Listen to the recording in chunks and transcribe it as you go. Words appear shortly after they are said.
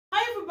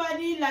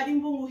everybody,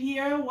 Ladimbungu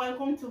here.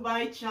 Welcome to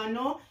my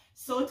channel.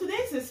 So today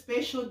is a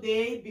special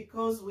day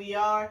because we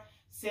are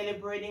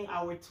celebrating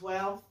our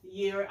 12th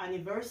year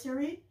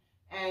anniversary,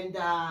 and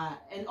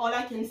all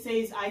I can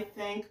say is I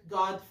thank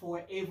God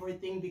for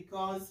everything,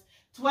 because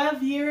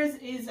 12 years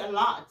is a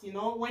lot. You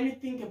know, when you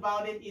think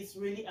about it, it's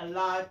really a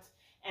lot,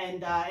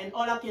 and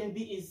all I can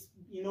be is,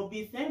 you know,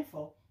 be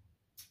thankful.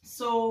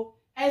 So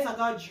as I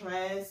got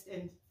dressed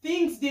and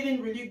things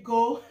didn't really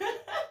go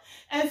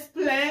as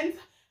planned,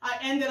 I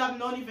ended up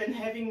not even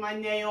having my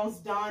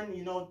nails done,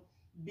 you know,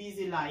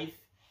 busy life.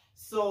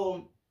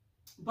 So,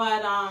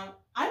 but I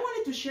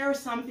wanted to share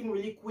something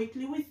really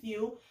quickly with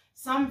you,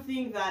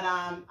 something that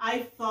I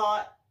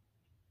thought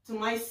to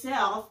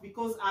myself,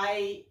 because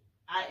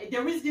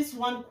there is this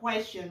one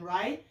question,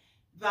 right,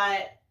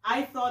 that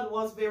I thought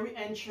was very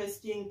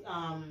interesting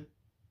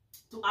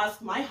to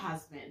ask my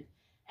husband.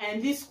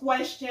 And this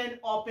question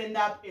opened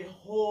up a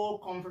whole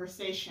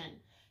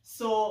conversation.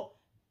 So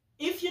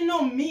if you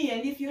know me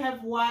and if you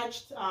have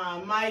watched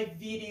my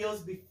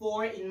videos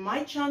before in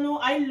my channel,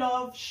 I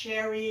love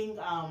sharing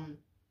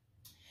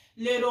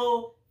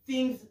little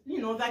things,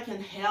 you know, that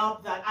can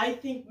help, that I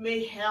think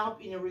may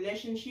help in a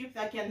relationship,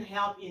 that can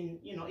help in,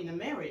 you know, in a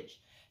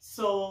marriage.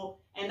 So,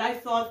 and I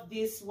thought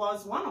this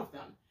was one of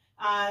them.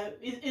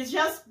 It's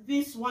just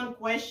this one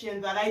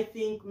question that I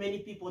think many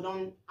people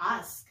don't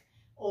ask,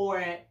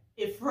 or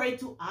afraid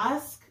to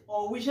ask,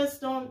 or we just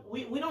don't,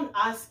 we don't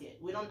ask it.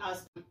 We don't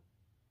ask,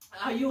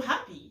 are you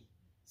happy?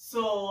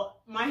 So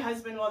my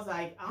husband was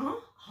like,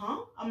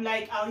 I'm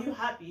like, are you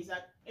happy? He's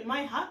like, am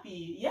I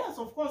happy? Yes,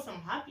 of course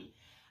I'm happy.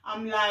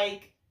 I'm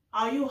like,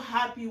 are you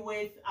happy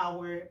with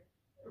our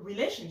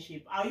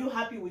relationship? Are you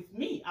happy with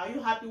me? Are you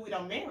happy with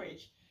our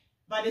marriage?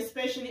 But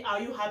especially, are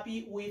you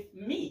happy with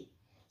me?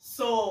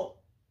 So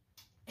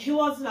he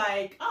was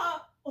like,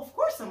 of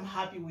course I'm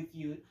happy with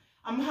you.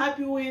 I'm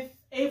happy with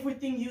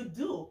everything you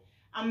do.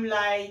 I'm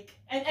like,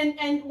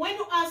 and when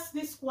you ask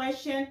this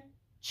question,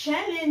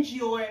 challenge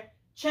your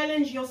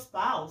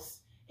spouse.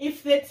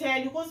 If they tell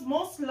you, because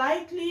most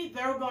likely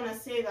they're gonna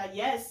say that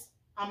yes,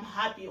 I'm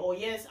happy, or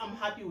yes, I'm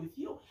happy with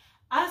you.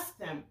 Ask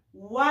them,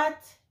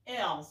 what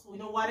else? You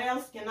know, what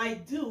else can I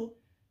do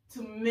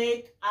to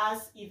make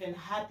us even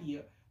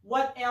happier?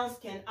 What else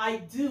can I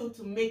do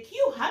to make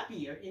you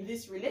happier in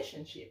this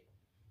relationship?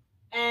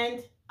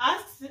 And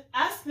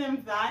ask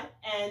them that,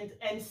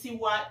 and see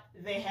what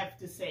they have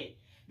to say.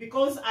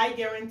 Because I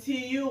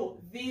guarantee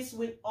you, this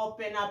will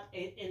open up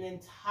an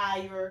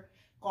entire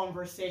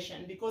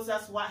conversation, because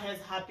that's what has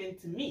happened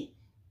to me.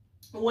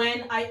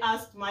 When I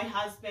asked my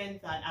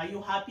husband that, are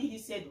you happy? He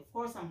said, of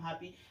course I'm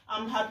happy.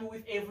 I'm happy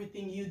with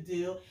everything you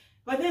do.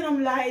 But then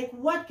I'm like,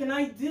 what can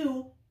I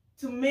do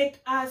to make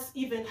us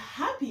even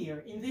happier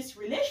in this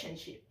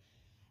relationship?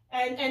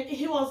 And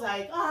he was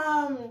like,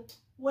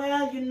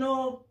 well, you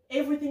know,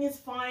 everything is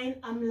fine.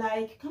 I'm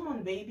like, come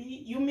on,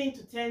 baby. You mean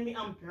to tell me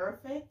I'm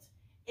perfect?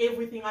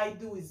 Everything I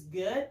do is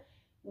good?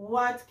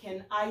 What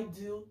can I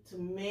do to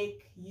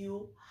make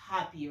you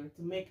happier,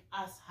 to make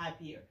us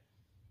happier?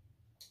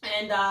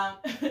 And,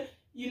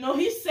 you know,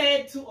 he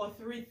said 2 or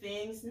 3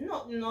 things,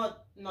 not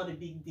a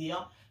big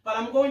deal, but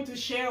I'm going to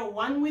share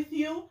one with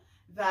you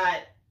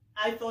that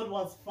I thought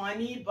was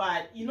funny.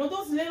 But, you know,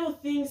 those little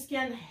things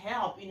can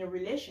help in a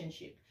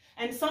relationship.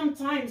 And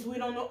sometimes we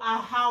don't know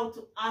how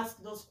to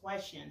ask those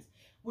questions.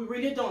 We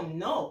really don't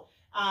know.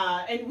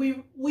 And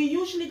we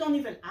usually don't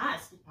even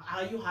ask,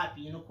 are you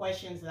happy? You know,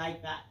 questions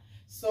like that.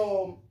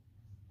 So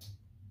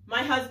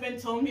my husband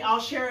told me,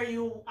 I'll share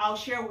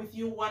with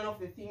you one of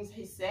the things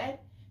he said.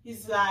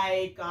 He's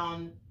like,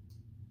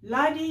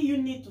 Laddie, you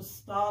need to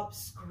stop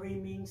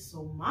screaming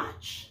so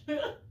much.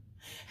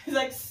 He's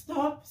like,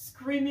 stop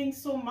screaming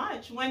so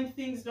much when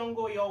things don't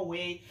go your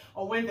way,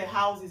 or when the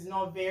house is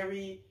not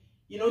very,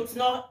 you know,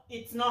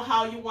 it's not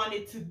how you want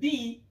it to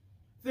be.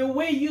 The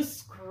way you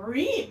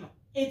scream,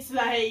 it's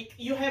like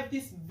you have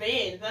this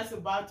vein that's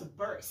about to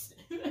burst.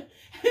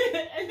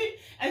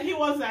 and he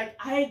was like,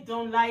 I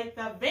don't like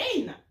the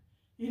vein,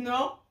 you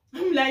know?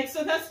 I'm like,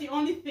 so that's the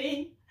only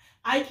thing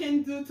I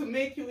can do to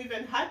make you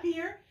even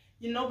happier,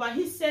 you know? But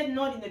he said,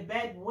 not in a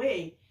bad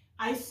way.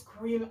 I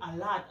scream a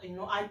lot, you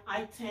know?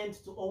 I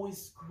tend to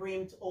always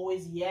scream, to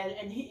always yell,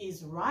 and he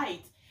is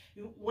right.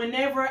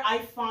 Whenever I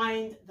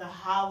find the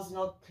house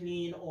not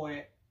clean,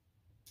 or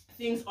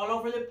things all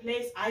over the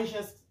place,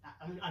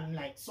 I'm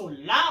like so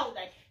loud,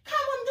 like,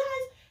 come on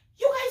guys,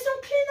 you guys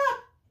don't clean up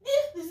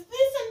this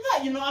and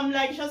that, you know? I'm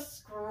like just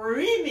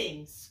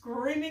screaming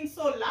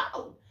so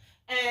loud.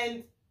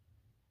 And,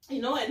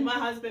 you know, and my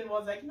husband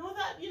was like, you know,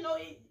 that, you know,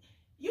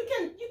 you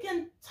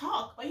can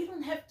talk, but you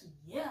don't have to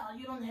yell,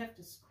 you don't have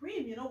to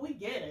scream, you know, we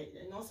get it.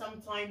 You know,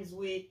 sometimes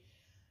we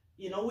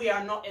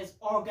are not as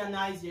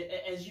organized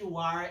as you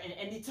are,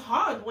 and it's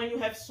hard when you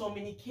have so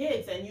many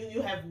kids, and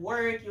you have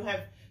work, you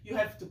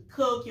have to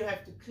cook, you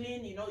have to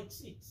clean, you know,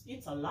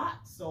 it's a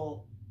lot.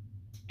 So,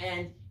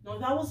 and you know,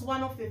 that was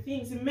one of the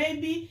things. It may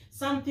be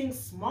something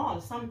small,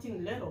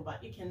 something little,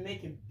 but it can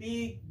make a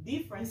big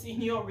difference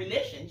in your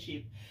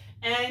relationship.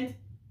 And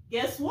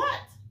guess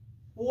what?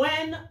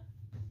 When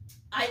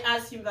I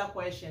asked him that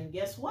question.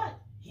 Guess what?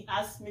 He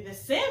asked me the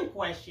same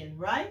question,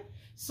 right?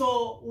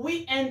 So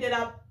we ended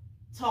up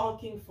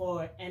talking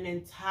for an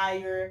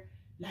entire,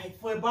 like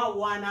for about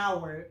 1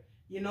 hour,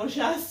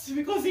 just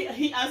because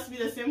he asked me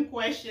the same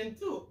question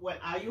too. Well,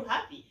 are you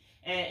happy?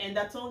 And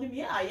I told him,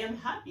 yeah, I am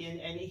happy.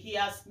 And he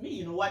asked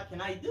me, what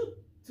can I do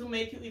to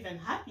make you even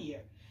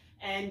happier?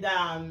 And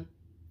I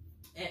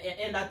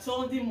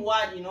told him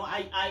what,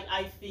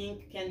 I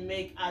think can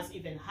make us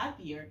even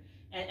happier.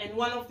 And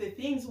one of the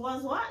things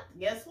was what?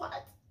 Guess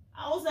what?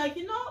 I was like,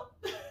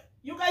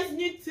 you guys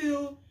need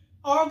to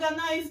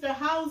organize the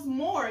house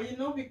more,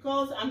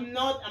 because I'm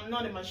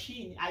not a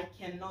machine. I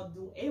cannot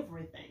do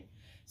everything.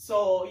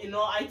 So,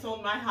 I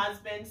told my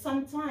husband,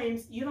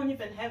 sometimes you don't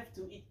even have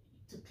to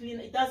clean.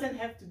 It doesn't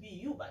have to be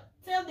you, but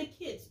tell the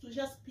kids to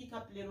just pick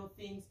up little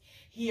things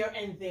here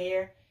and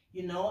there,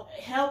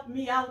 help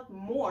me out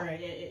more,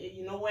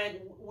 when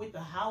with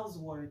the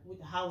housework, with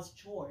the house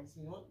chores,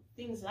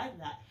 things like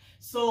that.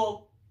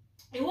 So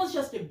it was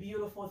just a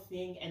beautiful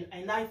thing,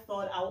 and I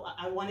thought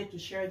I wanted to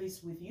share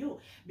this with you,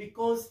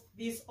 because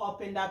this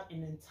opened up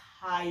an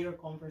entire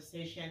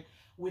conversation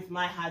with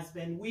my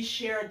husband. We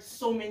shared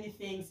so many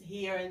things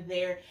here and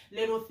there,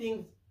 little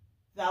things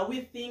that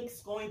we think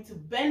is going to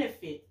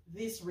benefit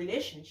this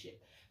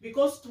relationship.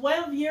 Because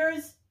 12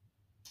 years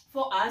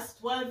for us,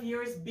 12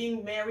 years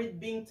being married,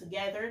 being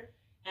together,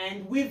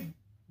 and we've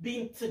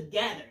been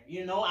together,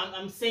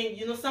 I'm saying,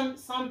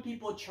 some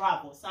people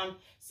travel, some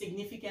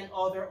significant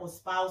other or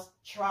spouse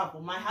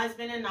travel. My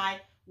husband and I,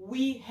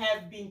 we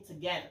have been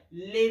together,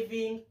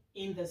 living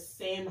in the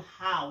same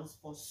house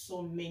for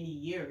so many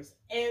years,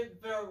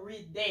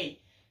 every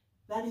day.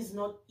 That is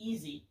not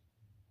easy.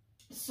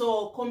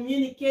 So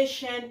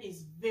communication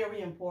is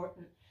very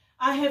important.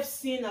 I have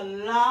seen a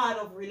lot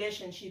of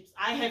relationships.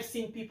 I have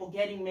seen people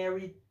getting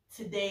married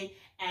today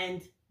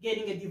and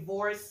getting a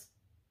divorce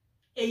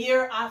a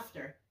year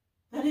after.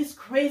 That is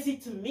crazy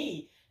to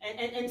me.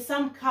 And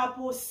some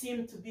couples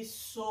seem to be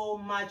so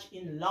much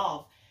in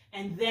love.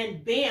 And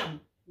then, bam,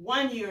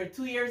 1 year,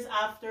 2 years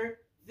after,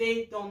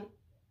 they don't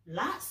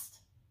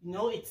last.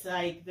 It's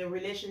like the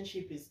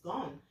relationship is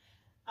gone.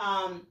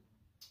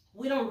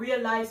 We don't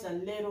realize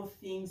that little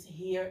things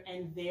here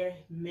and there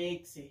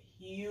makes a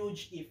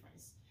huge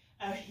difference.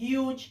 A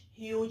huge,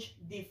 huge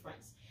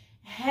difference.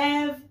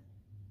 Have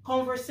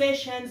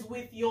conversations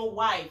with your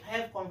wife.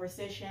 Have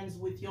conversations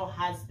with your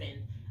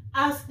husband.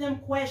 Ask them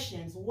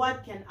questions.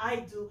 What can I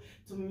do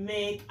to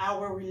make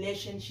our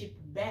relationship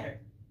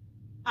better?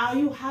 Are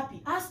you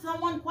happy? Ask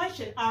them one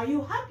question. Are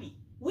you happy?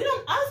 We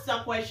don't ask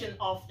that question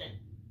often.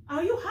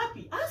 Are you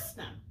happy? Ask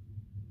them.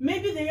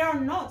 Maybe they are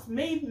not.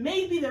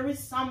 Maybe there is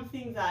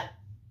something that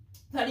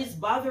is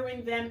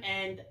bothering them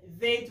and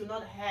they do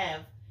not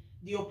have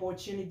the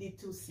opportunity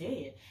to say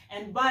it.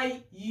 And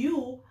by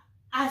you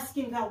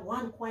asking that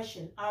one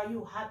question, are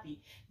you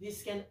happy?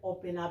 This can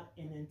open up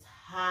an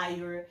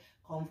entire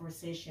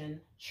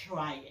conversation.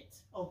 Try it,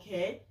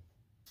 okay?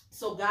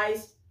 So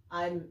guys,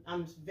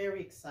 I'm very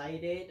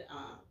excited.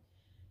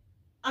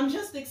 I'm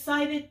just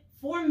excited.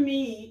 For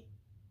me,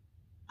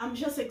 I'm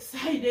just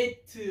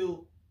excited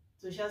to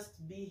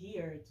just be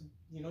here,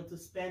 to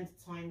spend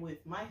time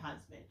with my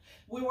husband.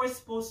 We were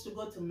supposed to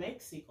go to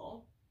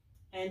Mexico,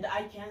 and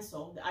I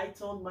canceled. I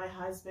told my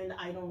husband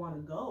I don't want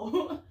to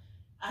go.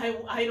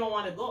 I don't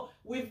want to go.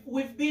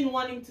 We've been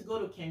wanting to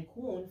go to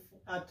Cancun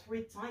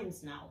 3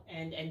 times now,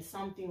 and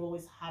something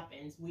always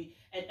happens.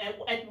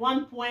 At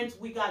one point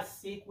we got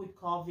sick with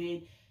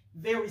COVID,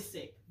 very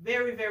sick,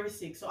 very, very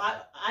sick. So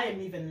I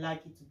am even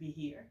lucky to be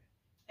here.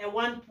 At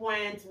one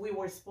point we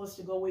were supposed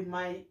to go with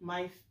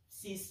my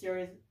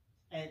sisters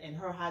and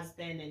her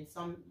husband and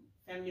some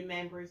family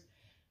members.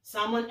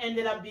 Someone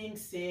ended up being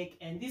sick,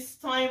 and this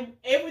time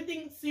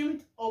everything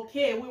seemed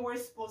okay. We were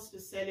supposed to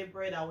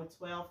celebrate our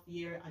 12th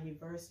year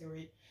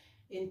anniversary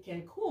in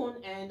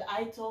Cancun, and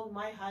I told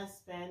my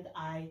husband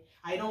I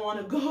don't want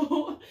to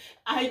go.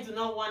 I do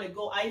not want to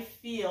go. I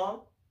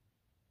feel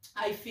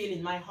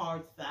in my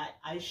heart that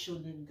I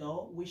shouldn't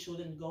go. We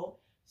shouldn't go.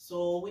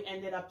 So we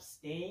ended up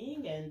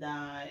staying,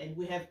 and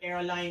we have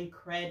airline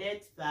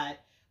credits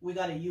that we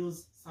got to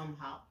use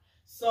somehow.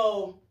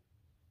 So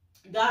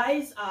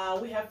guys,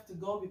 we have to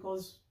go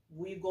because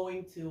we're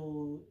going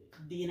to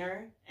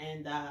dinner,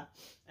 and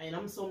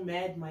I'm so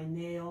mad. My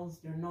nails,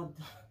 they're not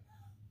done.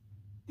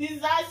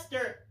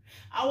 Disaster.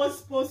 I was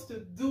supposed to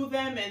do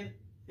them and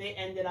they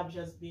ended up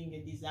just being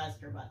a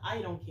disaster, but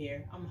I don't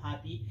care. I'm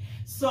happy.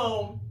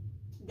 So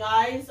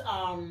guys,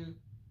 I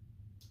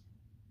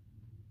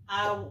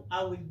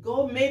would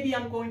go. Maybe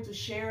I'm going to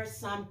share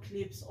some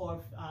clips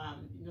of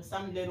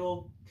some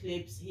little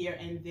clips here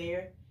and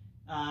there,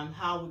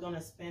 how we're gonna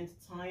spend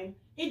time.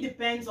 It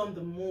depends on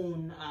the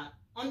moon. I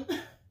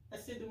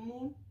said the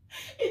moon.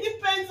 It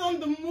depends on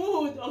the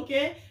mood,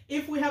 okay?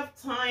 If we have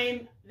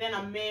time, then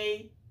I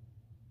may,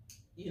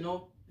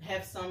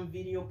 have some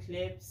video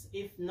clips.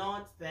 If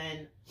not,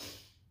 then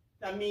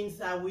that means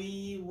that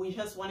we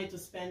just wanted to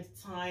spend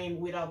time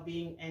without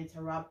being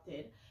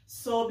interrupted.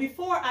 So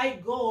before I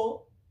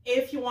go,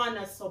 if you want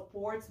to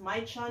support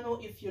my channel,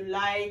 if you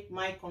like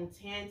my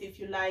content, if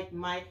you like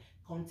my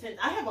content,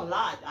 I have a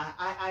lot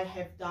I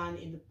have done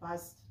in the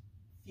past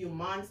few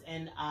months,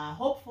 and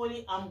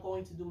hopefully I'm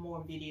going to do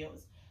more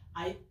videos.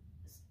 I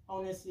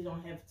honestly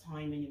don't have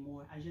time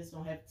anymore. I just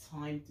don't have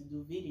time to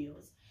do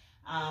videos,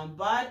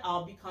 but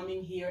I'll be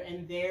coming here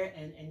and there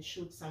and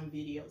shoot some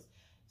videos.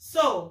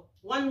 So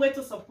one way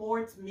to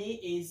support me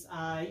is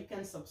you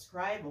can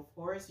subscribe, of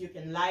course, you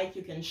can like,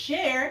 you can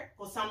share,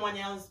 because someone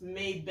else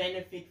may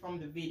benefit from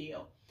the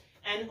video.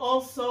 And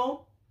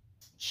also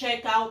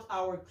check out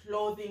our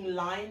clothing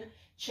line,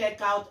 check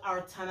out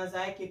our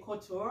Tanazayake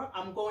Couture.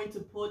 I'm going to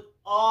put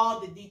all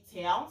the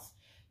details.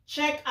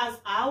 Check us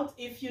out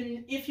if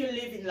you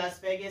live in Las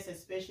Vegas,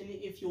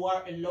 especially if you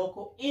are a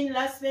local in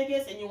Las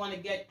Vegas and you want to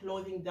get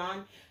clothing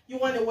done. You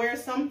want to wear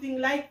something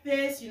like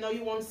this, you know,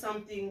 you want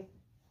something,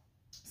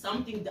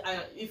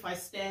 if I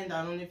stand,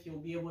 I don't know if you'll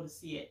be able to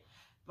see it,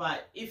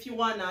 but if you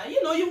wanna,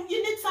 you know, you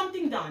need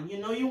something done, you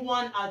know, you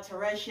want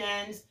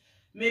alterations,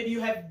 maybe you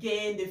have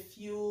gained a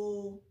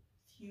few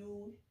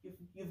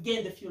you've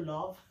gained a few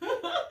love,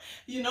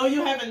 you know,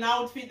 you have an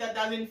outfit that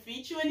doesn't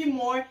fit you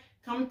anymore,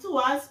 come to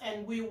us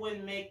and we will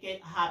make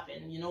it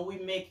happen. You know, we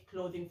make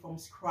clothing from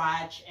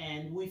scratch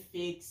and we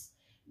fix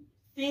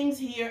things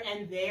here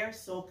and there.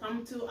 So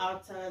come to our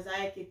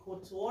Tanazayake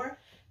Couture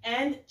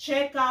and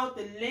check out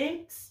the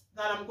links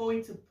that I'm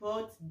going to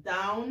put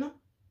down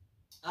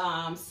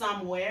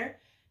somewhere.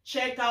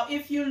 Check out,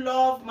 if you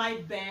love my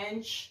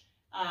bench,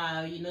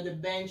 you know, the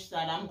bench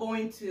that I'm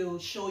going to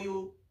show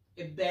you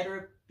a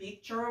better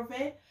picture of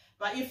it.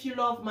 But if you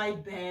love my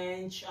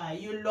bench,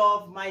 you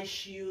love my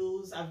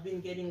shoes, I've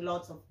been getting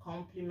lots of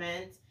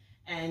compliments,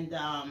 and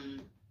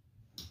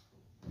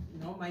you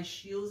know, my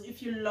shoes,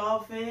 if you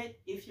love it,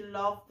 if you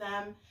love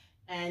them,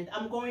 and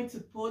I'm going to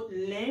put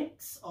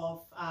links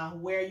of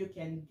where you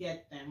can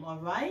get them. All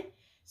right,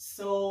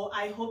 so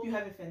I hope you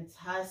have a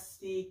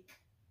fantastic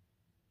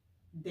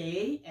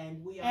day,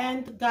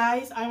 and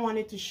guys, I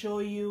wanted to show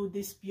you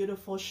this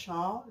beautiful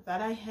shawl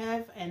that I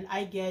have, and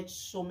I get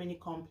so many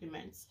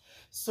compliments.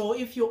 So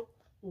if you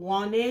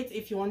want it,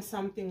 if you want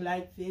something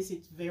like this,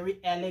 it's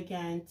very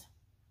elegant,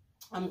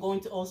 I'm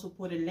going to also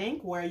put a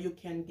link where you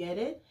can get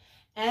it.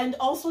 And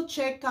also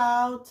check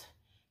out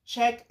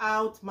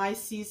my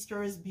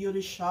sister's beauty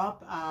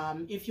shop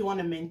if you want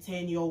to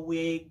maintain your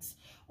wigs,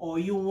 or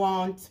you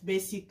want,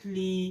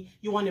 basically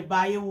you want to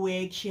buy a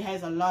wig. She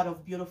has a lot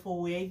of beautiful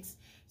wigs.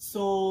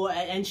 So,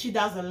 and she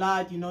does a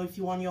lot, you know, if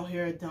you want your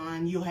hair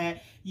done,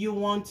 you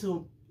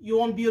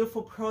want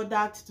beautiful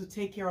products to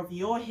take care of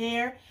your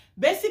hair.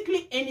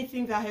 Basically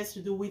anything that has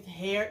to do with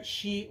hair,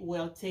 she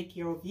will take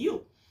care of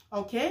you.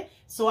 Okay,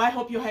 so I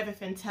hope you have a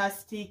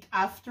fantastic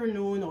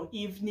afternoon or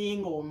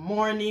evening or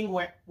morning,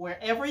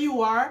 wherever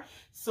you are.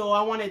 So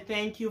I want to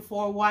thank you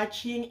for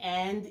watching,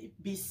 and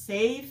be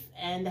safe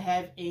and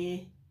have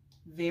a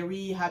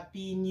very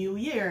happy new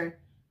year.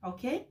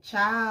 Okay,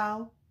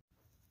 ciao.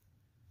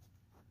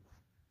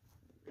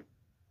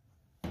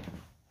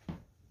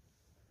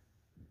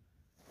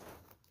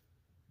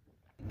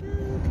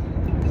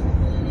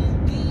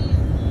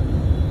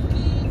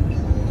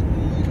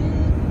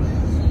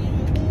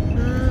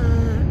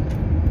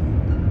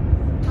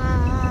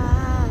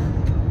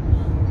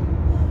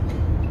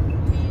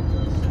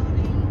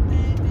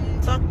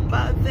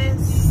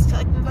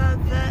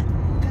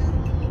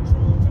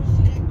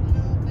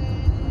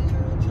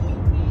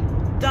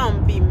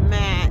 Don't be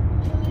mad.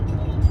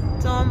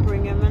 Don't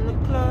bring him in the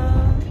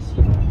club.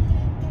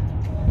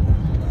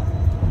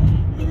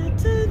 And I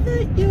told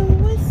that you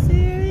were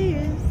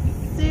serious.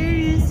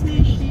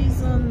 Seriously,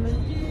 she's on the.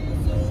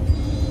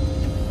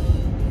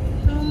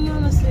 Oh,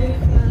 mama, say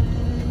fly.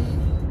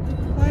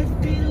 Wife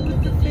beating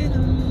with the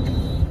venom.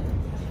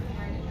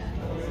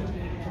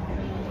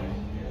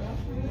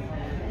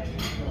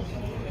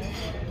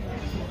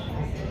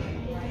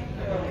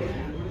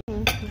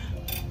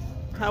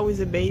 How is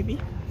it, baby?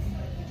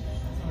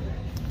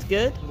 It's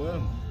good?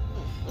 Well,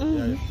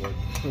 yeah,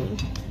 it's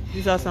good.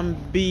 These are some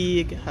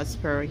big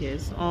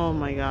asparagus. Oh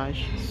my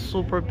gosh,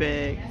 super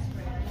big.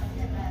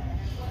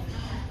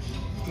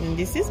 And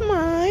this is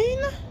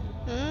mine.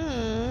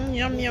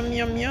 Yum, yum,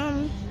 yum,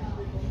 yum.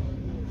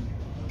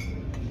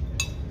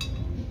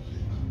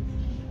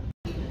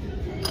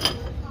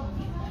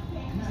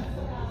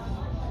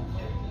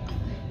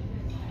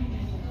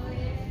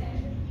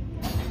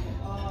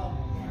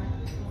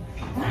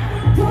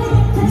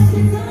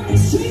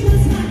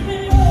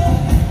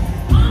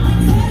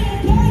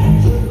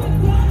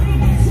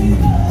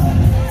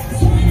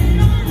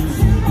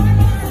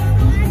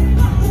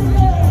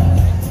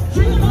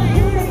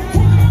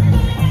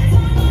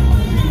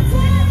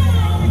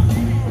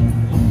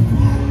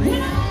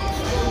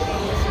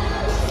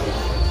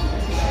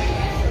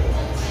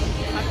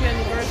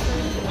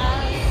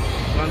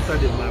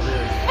 Answered in my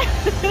bed.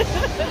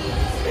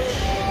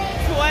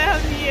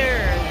 12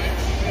 years.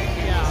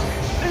 Yeah.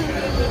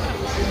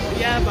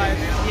 Yeah, but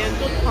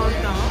bientôt 30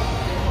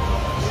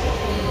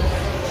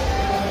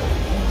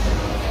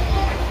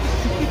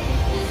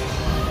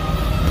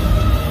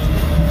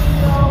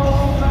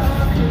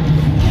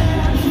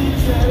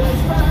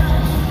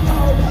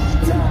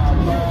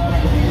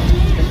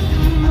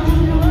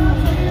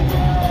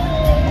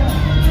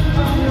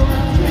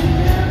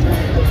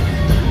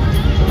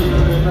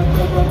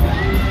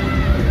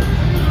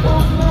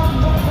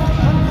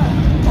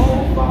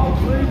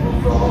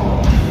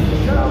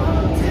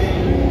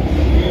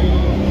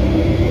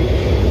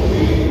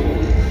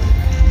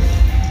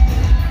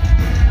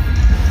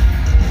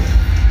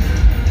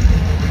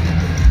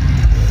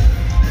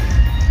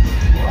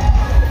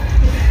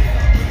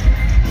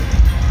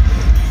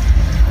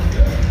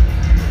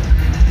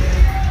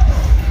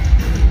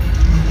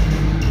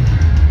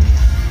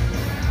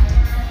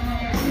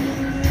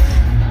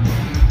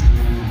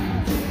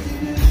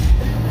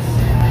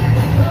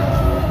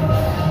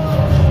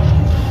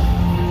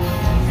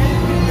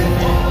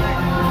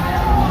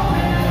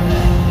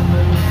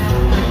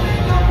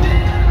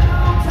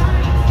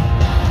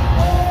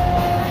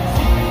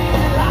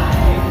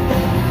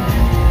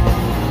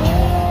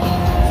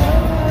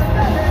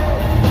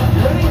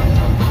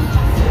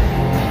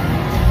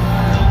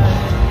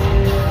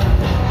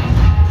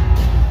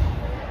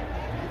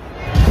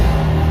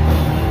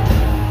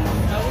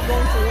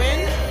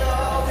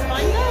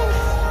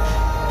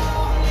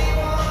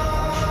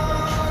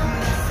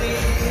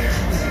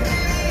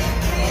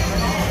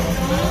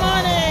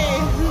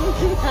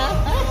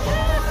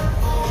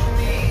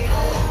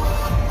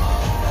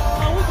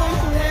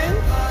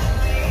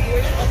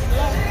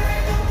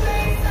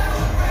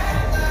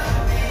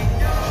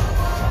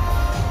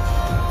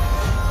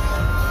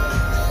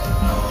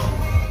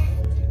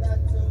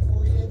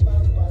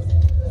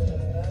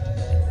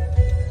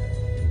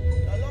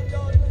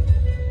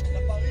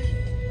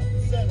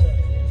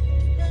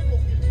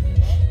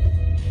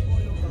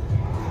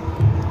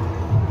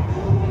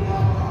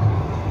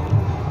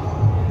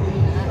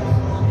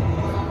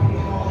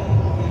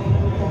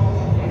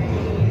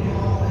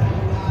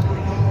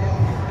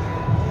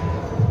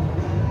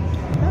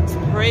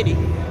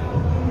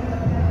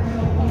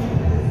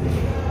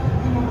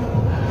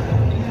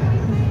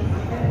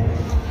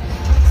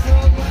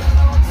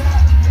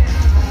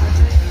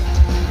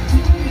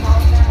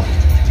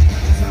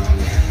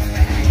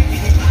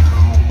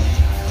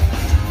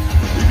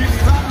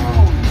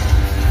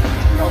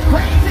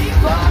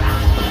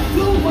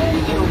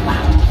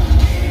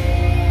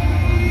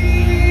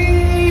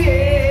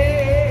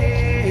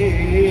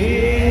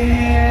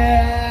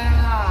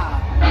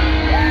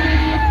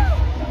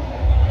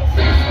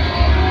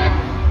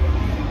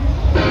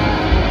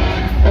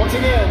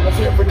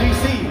 for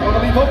DC on the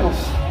lead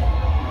vocals.